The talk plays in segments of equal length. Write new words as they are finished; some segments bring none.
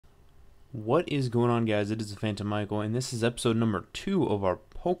What is going on, guys? It is the Phantom Michael, and this is episode number 2 of our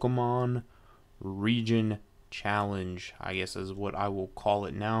Pokemon Region Challenge, I guess is what I will call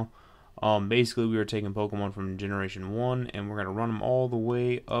it now. Basically, we are taking Pokemon from Generation 1, and we're going to run them all the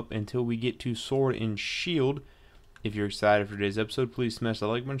way up until we get to Sword and Shield. If you're excited for today's episode, please smash the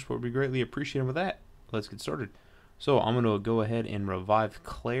like button. Support would be greatly appreciated. With that, let's get started. So, I'm going to go ahead and revive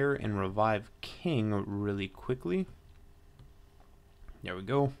Claire and revive King really quickly. There we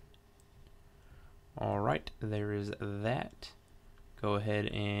go. Alright, there is that. Go ahead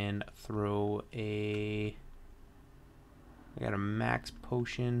and throw a... I got a max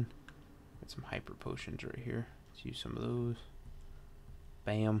potion. Got some hyper potions right here. Let's use some of those.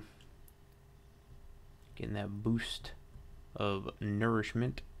 Bam. Getting that boost of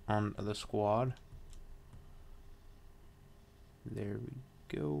nourishment on the squad. There we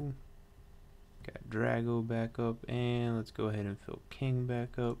go. Got Drago back up, and let's go ahead and fill King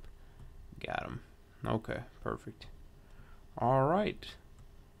back up. Got him. Okay, perfect. Alright.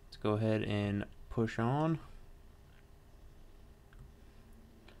 Let's go ahead and push on.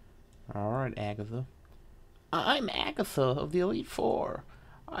 Alright, Agatha. I'm Agatha of the Elite Four.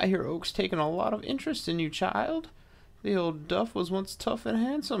 I hear Oak's taken a lot of interest in you, child. The old Duff was once tough and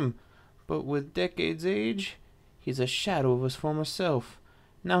handsome, but with decades age, he's a shadow of his former self.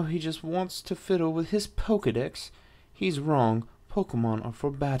 Now he just wants to fiddle with his Pokedex. He's wrong. Pokemon are for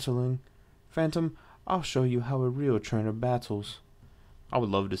battling. Phantom, I'll show you how a real trainer battles. I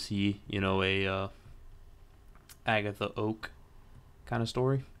would love to see, you know, a Agatha Oak kind of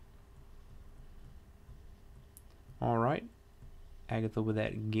story. Alright. Agatha with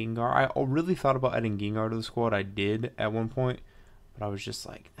that Gengar. I really thought about adding Gengar to the squad. I did at one point, but I was just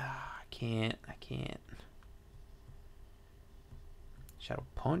like, I can't. Shadow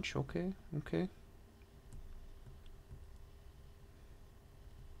Punch, okay.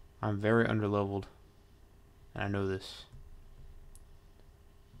 I'm very underleveled, and I know this.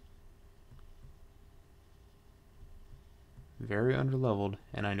 Very underleveled,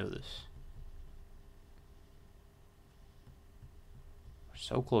 and I know this. We're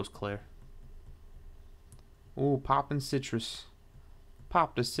so close, Claire. Ooh, popping citrus.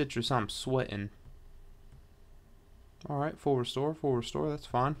 Pop the citrus, I'm sweating. Alright, full restore, that's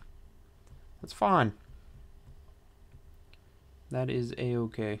fine. That's fine. That is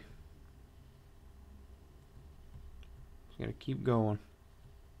a-okay. Just gotta keep going.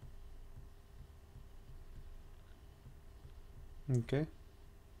 Okay.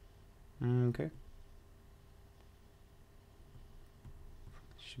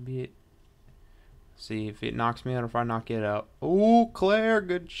 Should be it. See if it knocks me out or if I knock it out. Oh, Claire,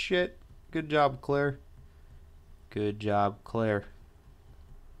 good shit. Good job, Claire. Good job, Claire.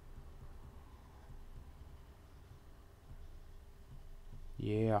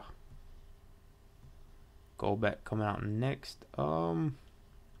 Yeah. Golbat coming out next. Let's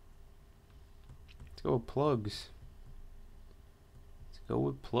go with plugs.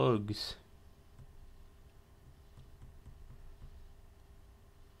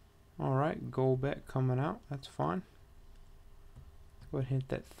 Alright, Golbat coming out. That's fine. Let's go ahead and hit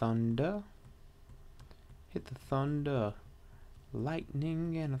that thunder. Hit the thunder.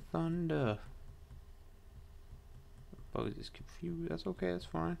 Lightning and a thunder. Bugs is confused. That's okay, that's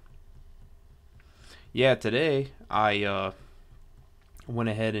fine. Yeah, today I went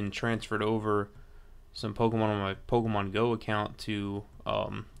ahead and transferred over some Pokemon on my Pokemon Go account to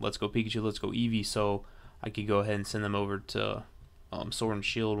Let's Go Pikachu, Let's Go Eevee, so I could go ahead and send them over to Sword and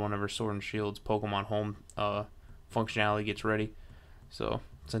Shield whenever Sword and Shield's Pokemon Home functionality gets ready. So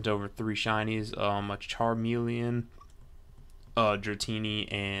sent over 3 shinies, a Charmeleon, Dratini,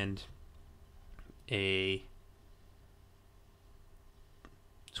 and a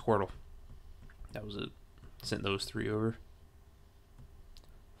Squirtle. That was it. Sent those 3 over.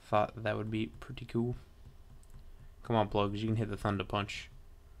 Thought that would be pretty cool. Come on, Plugs, you can hit the Thunder Punch.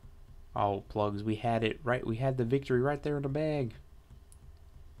 Oh, Plugs, we had it right. We had the victory right there in the bag.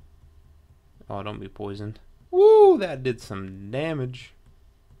 Oh, don't be poisoned. Woo, that did some damage.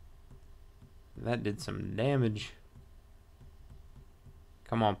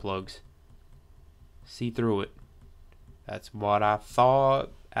 Come on, Plugs. See through it. That's what I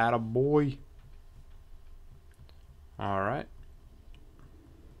thought. Attaboy. Alright.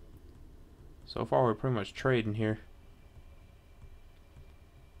 So far, we're pretty much trading here.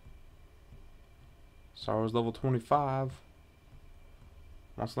 Star Wars level 25.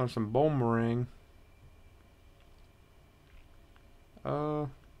 Wants to learn some Boomerang. That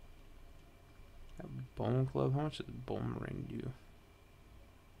Bone Club, how much does Boomerang do?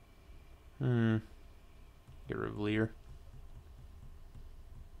 Get rid of Leer.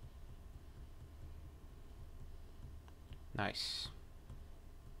 Nice.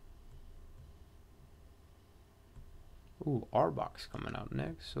 Ooh, Arbok's coming out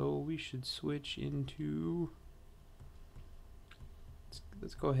next, so we should switch into...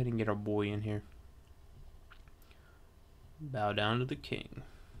 Let's go ahead and get our boy in here. Bow down to the king.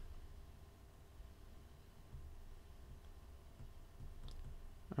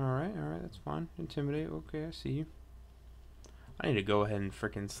 Alright, that's fine. Intimidate, okay, I see you. I need to go ahead and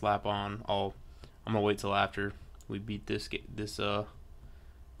freaking slap on all... I'm gonna wait till after we beat this,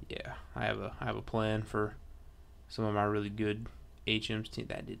 yeah, I have a plan for some of my really good HMs team.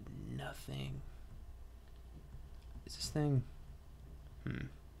 That did nothing. Is this thing...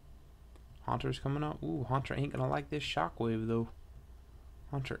 Haunter's coming out. Ooh, Haunter ain't gonna like this shockwave though.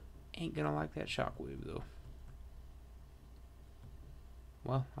 Haunter ain't gonna like that shockwave though.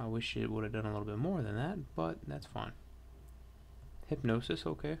 Well, I wish it would have done a little bit more than that, but that's fine. Hypnosis,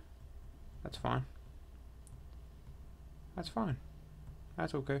 okay. That's fine. That's fine.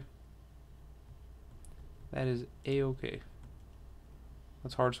 That's okay. That is a-okay.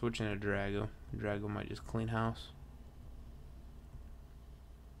 Let's hard switch into Drago. Drago might just clean house.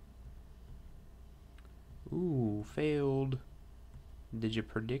 Ooh, failed. Did you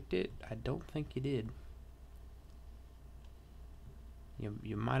predict it? I don't think you did.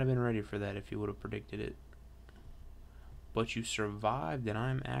 You might have been ready for that if you would have predicted it. But you survived, and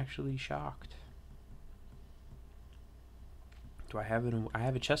I'm actually shocked. Do I have it? I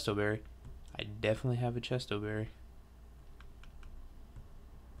have a Chesto Berry. I definitely have a Chesto Berry.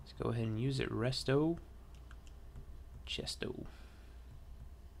 Let's go ahead and use it. Resto. Chesto.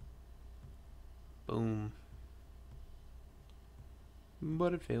 Boom.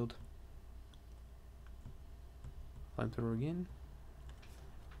 But it failed. Flamethrower again.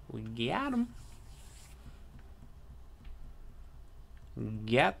 We got him.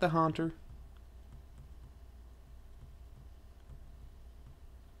 Got the Haunter.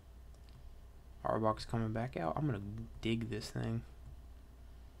 Arbok's coming back out. I'm gonna dig this thing. I'm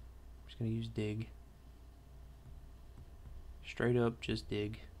just gonna use dig. Straight up, just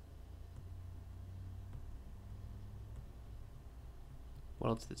dig. What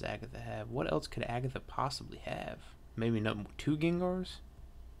else does Agatha have? What else could Agatha possibly have? Maybe not 2 Gengars?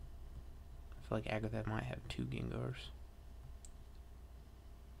 I feel like Agatha might have 2 Gengars.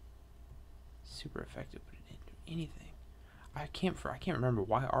 Super effective, but it didn't do anything. I can't remember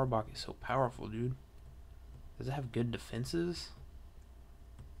why Arbok is so powerful, dude. Does it have good defenses?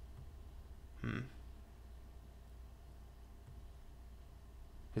 Because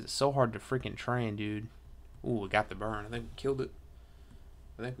it's so hard to freaking train, dude. Ooh, we got the burn. I think we killed it.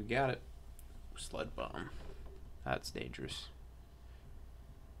 I think we got it. Sled bomb. That's dangerous.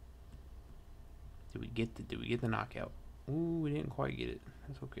 Did we get the knockout? Ooh, we didn't quite get it.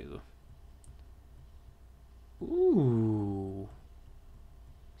 That's okay though. Ooh.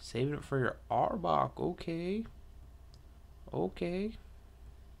 Saving it for your Arbok. Okay. Okay.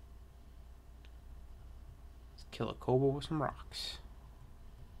 Let's kill a Kobo with some rocks.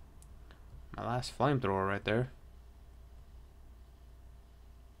 My last flamethrower right there.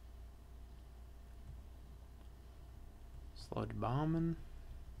 Sludge bombing.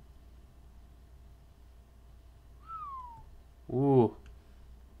 Ooh.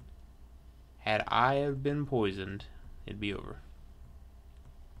 Had I have been poisoned, it'd be over.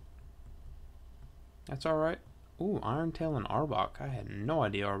 That's alright. Ooh, Iron Tail and Arbok. I had no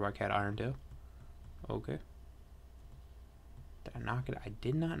idea Arbok had Iron Tail. Okay. Did I knock it? I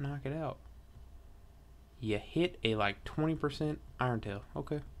did not knock it out. You hit a like 20% Iron Tail.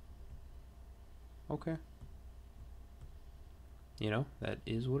 Okay. Okay. You know, that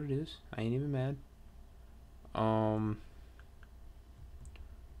is what it is. I ain't even mad. Go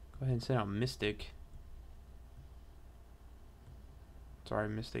ahead and send out Mystic. Sorry,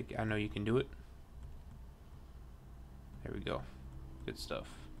 Mystic. I know you can do it. There we go. Good stuff.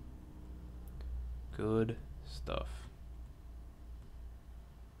 Good stuff.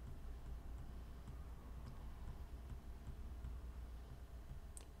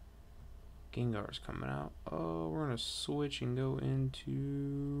 Gengar's coming out. Oh, we're gonna switch and go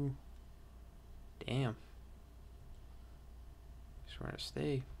into... Damn. Guess we're gonna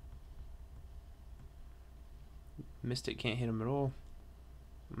stay. Mystic can't hit him at all.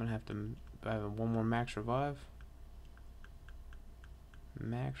 I'm gonna have to have one more max revive.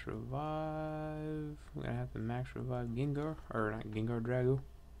 Max revive. We're gonna have to max revive Gengar. Or not Gengar, Drago.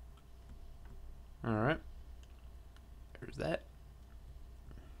 Alright. There's that.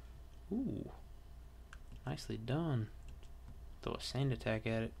 Ooh. Nicely done. Throw a sand attack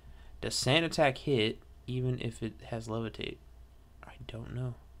at it. Does sand attack hit even if it has levitate? I don't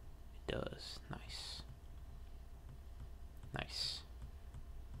know. It does. Nice. Nice.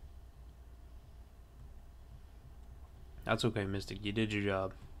 That's okay, Mystic. You did your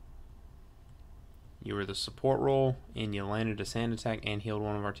job. You were the support role, and you landed a sand attack and healed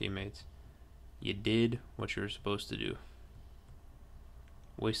one of our teammates. You did what you were supposed to do.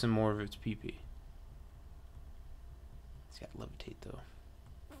 Waste some more of its PP. It's got levitate, though.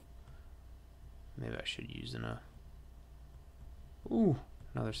 Maybe I should use a... Ooh,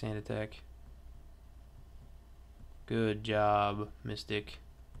 another sand attack. Good job, Mystic.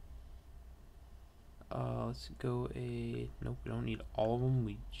 Let's go nope, we don't need all of them.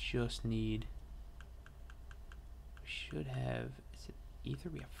 We just need... We should have... Is it ether?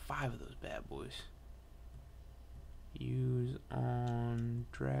 We have 5 of those bad boys. Use on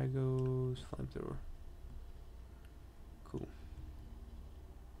Dragos flamethrower. Cool.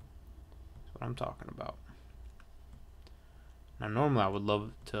 That's what I'm talking about. Now normally I would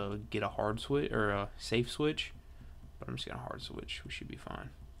love to get a hard switch or a safe switch, but I'm just gonna hard switch. We should be fine.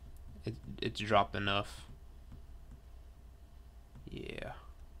 It's dropped enough. Yeah.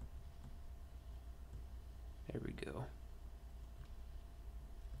 There we go.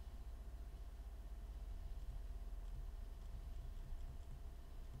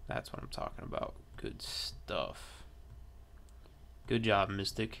 That's what I'm talking about. Good stuff. Good job,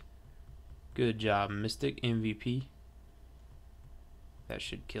 Mystic. Good job, Mystic. MVP. That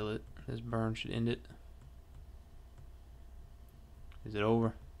should kill it. This burn should end it. Is it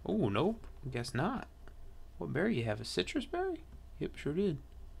over? Oh, nope. Guess not. What berry you have? A citrus berry? Yep, sure did.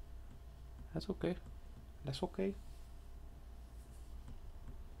 That's okay. That's okay.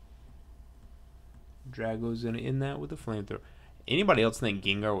 Drago's gonna end that with a flamethrower. Anybody else think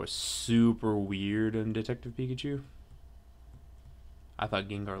Gengar was super weird in Detective Pikachu? I thought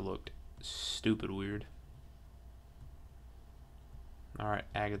Gengar looked stupid weird. Alright,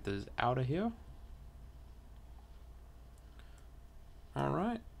 Agatha's out of here.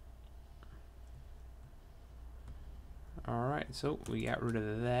 Alright. Alright, so we got rid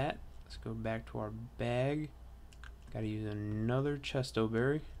of that. Let's go back to our bag. Gotta use another Chesto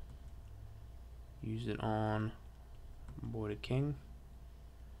Berry. Use it on Boy the King.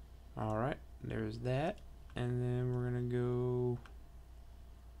 Alright, there's that. And then we're gonna go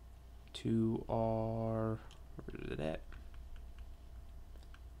to our... Where is it at?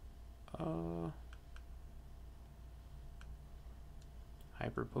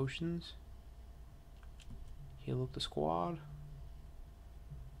 Hyper Potions. Heal up the squad.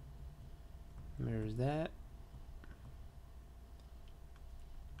 There's that.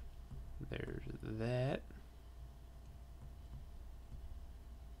 There's that.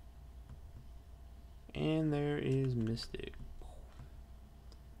 And there is Mystic.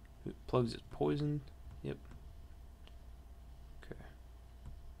 Plugs is poisoned. Yep. Okay.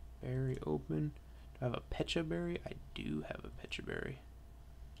 Berry open. Do I have a Pecha Berry? I do have a Pecha Berry.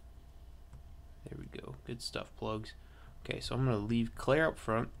 There we go. Good stuff, Plugs. Okay, so I'm going to leave Claire up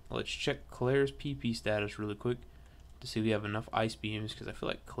front. Let's check Claire's PP status really quick to see if we have enough Ice Beams, because I feel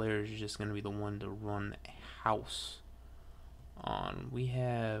like Claire is just going to be the one to run a house on. We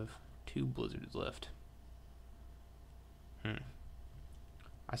have 2 Blizzards left.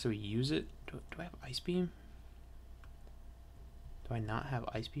 I say we use it. Do I have Ice Beam? Do I not have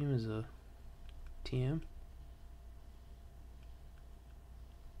Ice Beam as a TM?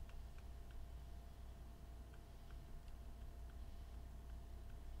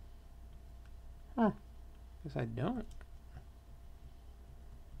 Huh. Guess I don't.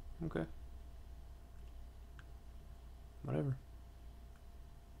 Okay. Whatever.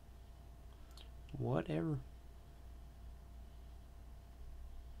 Whatever.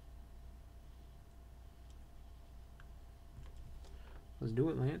 Let's do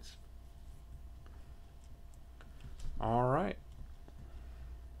it, Lance. All right.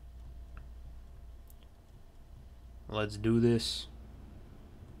 Let's do this.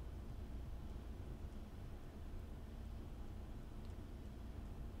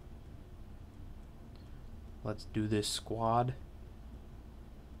 Let's do this, squad.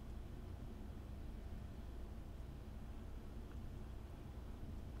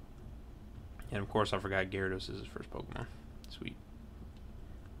 And of course, I forgot Gyarados is his first Pokemon. Sweet.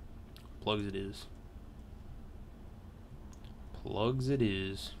 Plugs it is. Plugs it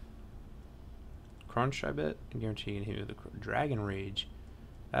is. Crunch, I bet. I guarantee you can hit me with a Dragon Rage.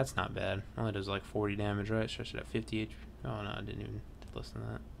 That's not bad. Only does like 40 damage, right? So I should have 50 HP. Oh no, I didn't even listen to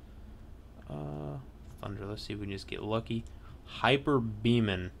that. Thunder. Let's see if we can just get lucky. Hyper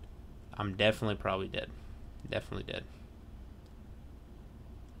Beamin'. I'm definitely probably dead. Definitely dead.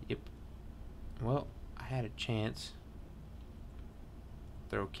 Yep. Well, I had a chance.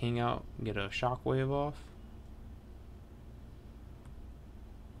 Throw King out and get a shockwave off.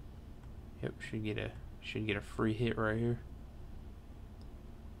 Yep, should get a free hit right here.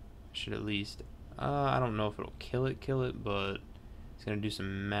 Should at least. I don't know if it'll kill it, but it's gonna do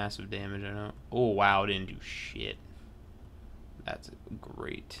some massive damage. I know. Oh wow, it didn't do shit. That's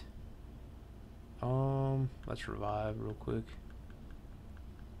great. Let's revive real quick.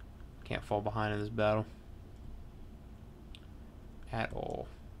 Can't fall behind in this battle at all.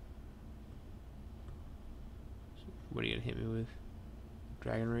 What are you gonna hit me with?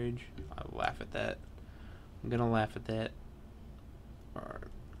 Dragon Rage? I'll laugh at that. I'm gonna laugh at that. Alright.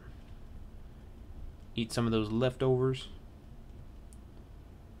 Eat some of those leftovers.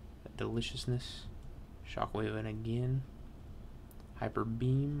 That deliciousness. Shockwave in again. Hyper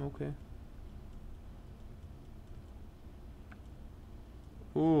Beam, okay.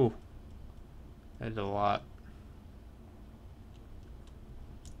 Ooh. That did a lot.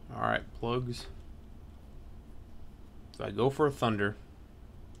 Alright, plugs. So I go for a thunder.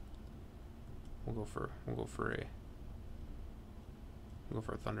 We'll go for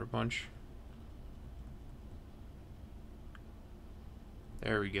a thunder punch.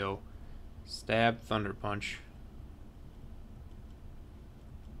 There we go. Stab, thunder punch.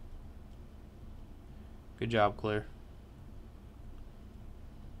 Good job, Claire.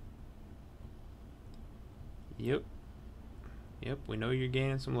 Yep. Yep, we know you're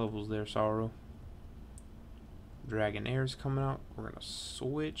gaining some levels there, Sorrow. Dragonair's coming out. We're gonna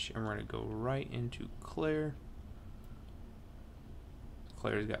switch and we're gonna go right into Claire.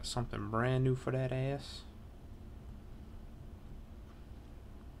 Claire's got something brand new for that ass.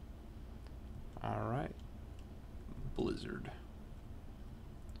 Alright. Blizzard.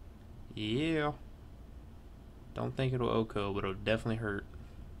 Yeah. Don't think it'll OHKO, but it'll definitely hurt.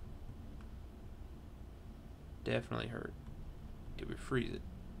 Definitely hurt. Did we freeze it?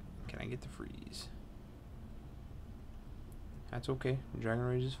 Can I get the freeze? That's okay. Dragon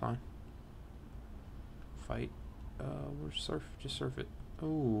Rage is fine. Fight. Where's surf? Just surf it.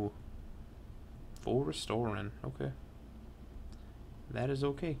 Ooh. Full restoring. Okay. That is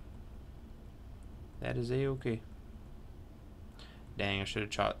okay. That is a-okay. Dang, I should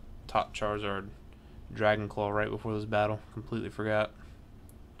have taught Charizard Dragon Claw right before this battle. Completely forgot.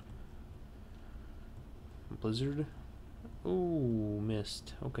 Blizzard. Ooh,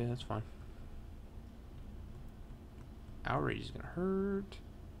 missed. Okay, that's fine. Outrage is gonna hurt.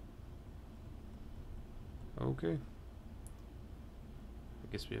 Okay.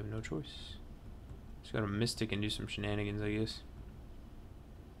 I guess we have no choice. Just gotta Mystic and do some shenanigans, I guess.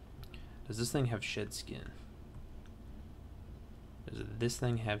 Does this thing have shed skin? Does this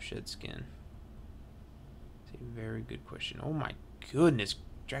thing have shed skin? That's a very good question. Oh my goodness,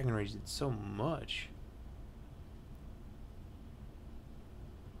 Dragon Rage did so much.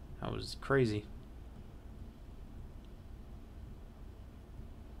 That was crazy.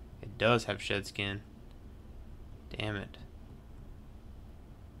 It does have shed skin. Damn it.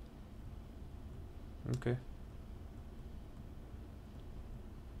 Okay.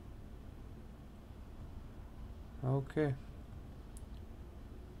 Okay.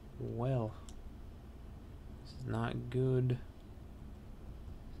 Well. This is not good.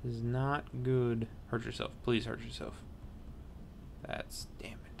 This is not good. Hurt yourself. Please hurt yourself. That's...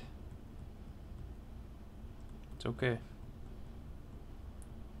 damn it. It's okay.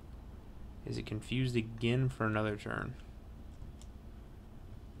 Is it confused again for another turn?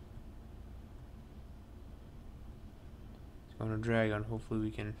 It's going to Dragon. Hopefully we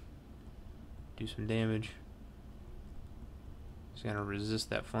can do some damage. It's going to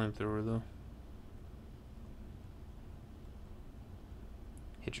resist that flamethrower though.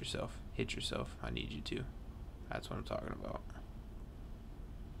 Hit yourself. Hit yourself. I need you to. That's what I'm talking about.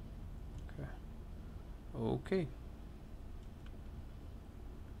 Okay. Okay.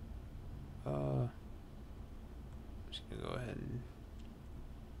 I'm just gonna go ahead and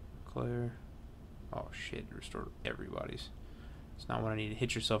clear. Oh shit, restore everybody's. It's not what I need.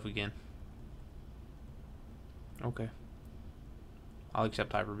 Hit yourself again. Okay. I'll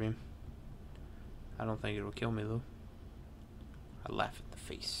accept Hyper Beam. I don't think it'll kill me though. I laugh at the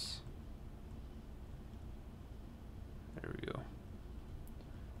face. There we go.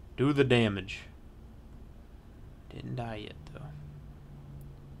 Do the damage. Didn't die yet though.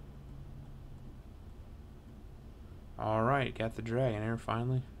 Alright, got the Dragonair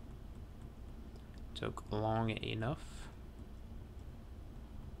finally. Took long enough.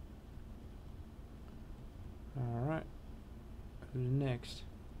 Alright. Who's next?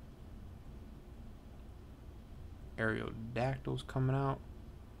 Aerodactyl's coming out.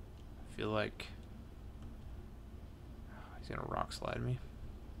 I feel like he's gonna rock slide me.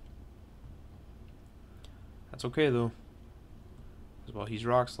 That's okay though, because Because while he's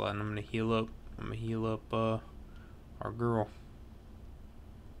rock sliding, I'm gonna heal up. I'm gonna heal up our girl.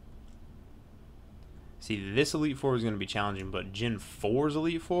 See, this Elite Four is gonna be challenging, but Gen 4's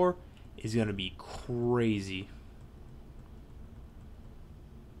Elite Four is gonna be crazy.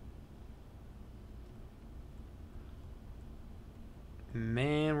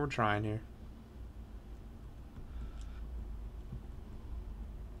 Man, we're trying here.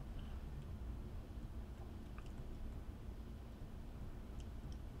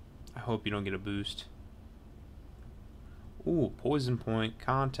 I hope you don't get a boost. Ooh, poison point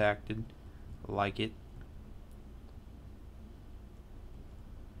contacted. Like it.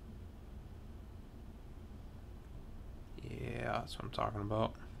 Yeah, that's what I'm talking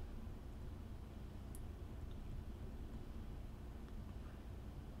about.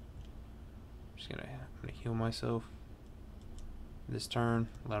 I'm gonna heal myself this turn.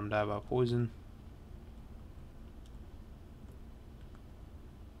 Let him die by poison.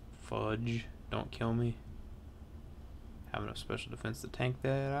 Fudge, don't kill me. Have enough special defense to tank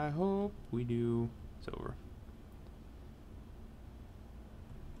that. I hope we do. It's over.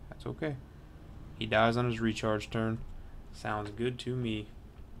 That's okay. He dies on his recharge turn. Sounds good to me.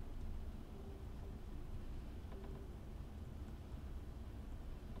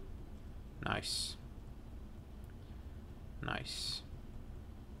 Nice. Nice.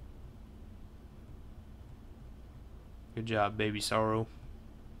 Good job, baby Sorrow.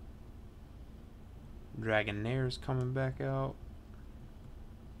 Dragonaire's coming back out.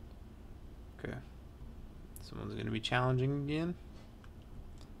 Okay. Someone's going to be challenging again.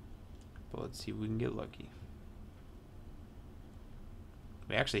 But let's see if we can get lucky.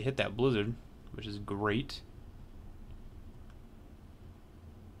 We actually hit that blizzard, which is great.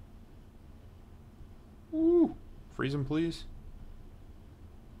 Woo! Freeze him, please.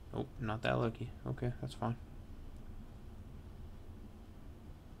 Nope, not that lucky. Okay, that's fine.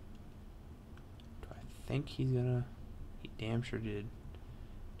 Do I think he's gonna... He damn sure did.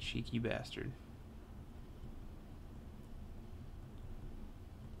 Cheeky bastard.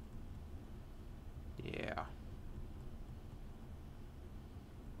 Yeah.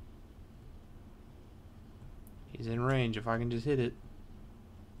 He's in range if I can just hit it.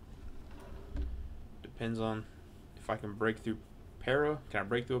 Depends on if I can break through para. Can I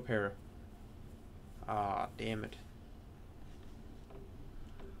break through a para? Ah, damn it.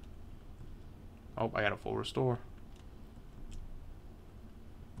 Oh, I got a full restore.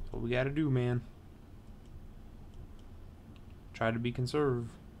 That's what we gotta do, man. Try to be conservative.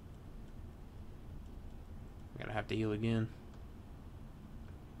 I'm gonna have to heal again.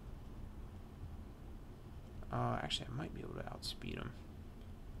 Actually, I might be able to outspeed him.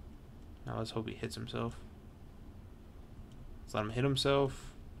 Now let's hope he hits himself. Let's let him hit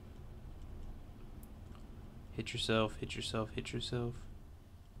himself. Hit yourself, hit yourself, hit yourself.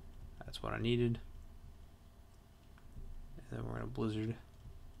 That's what I needed. And then we're gonna blizzard.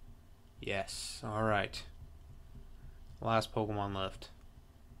 Yes, alright. Last Pokemon left.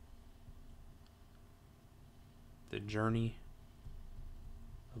 The Journey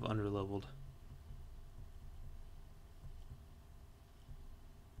of Underleveled.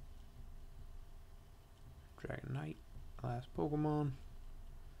 Dragonite, last Pokemon.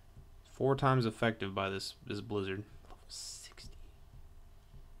 4 times effective by this blizzard. Level 60.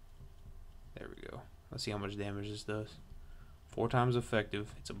 There we go. Let's see how much damage this does. 4 times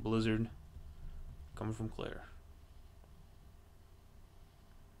effective. It's a blizzard coming from Claire.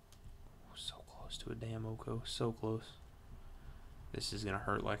 So close to a damn Oko. So close. This is gonna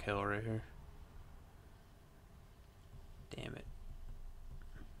hurt like hell right here. Damn it.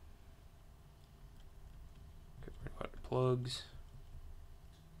 Okay, we're gonna put plugs.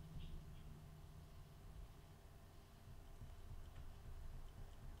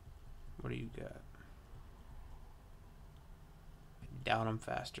 What do you got? I doubt I'm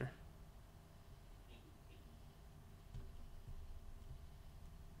faster.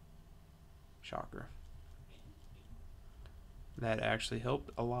 Shocker. That actually helped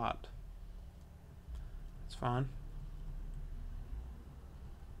a lot. That's fine.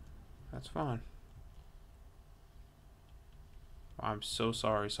 That's fine. I'm so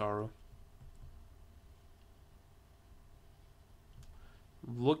sorry, Sorrow.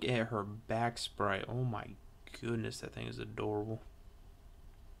 Look at her back sprite. Oh my goodness, that thing is adorable.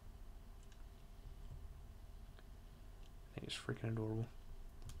 I think it's freaking adorable.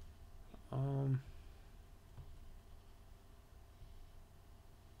 Oh,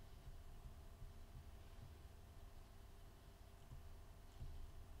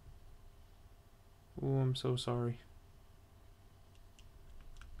 I'm so sorry.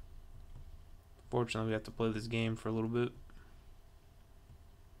 Fortunately, we have to play this game for a little bit.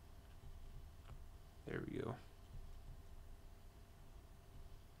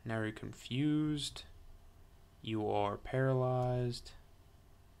 confused. You are paralyzed.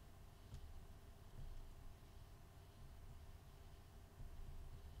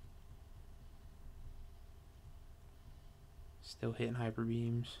 Still hitting hyper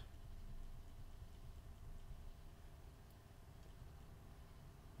beams.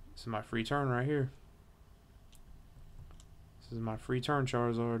 This is my free turn right here. This is my free turn,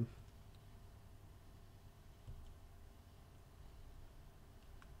 Charizard.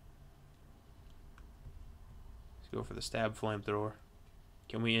 Let's go for the stab flamethrower.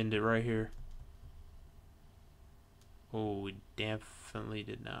 Can we end it right here? Oh, we definitely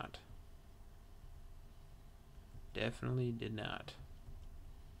did not. Definitely did not.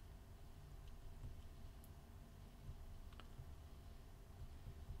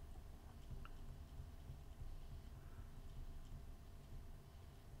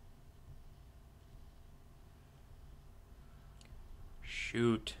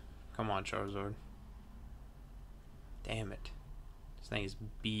 Shoot. Come on, Charizard. Damn it. This thing is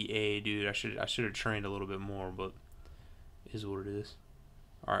BA, dude. I should have trained a little bit more, but it is what it is.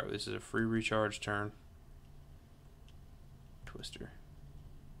 Alright, this is a free recharge turn. Twister.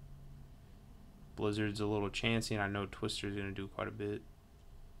 Blizzard's a little chancy, and I know Twister's going to do quite a bit.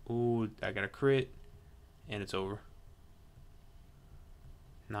 Ooh, I got a crit, and it's over.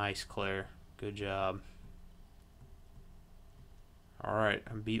 Nice, Claire. Good job. Alright,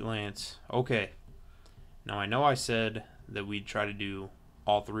 I beat Lance. Okay. Now, I know I said that we'd try to do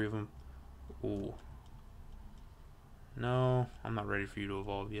all three of them. Ooh. No, I'm not ready for you to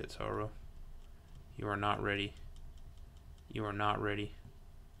evolve yet, Sauro. You are not ready. You are not ready.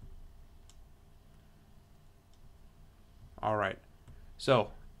 Alright. So,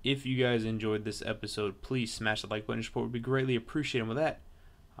 if you guys enjoyed this episode, please smash the like button. Your support would be greatly appreciated. With that,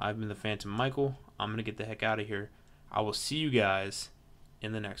 I've been the Phantom Michael. I'm going to get the heck out of here. I will see you guys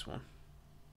in the next one.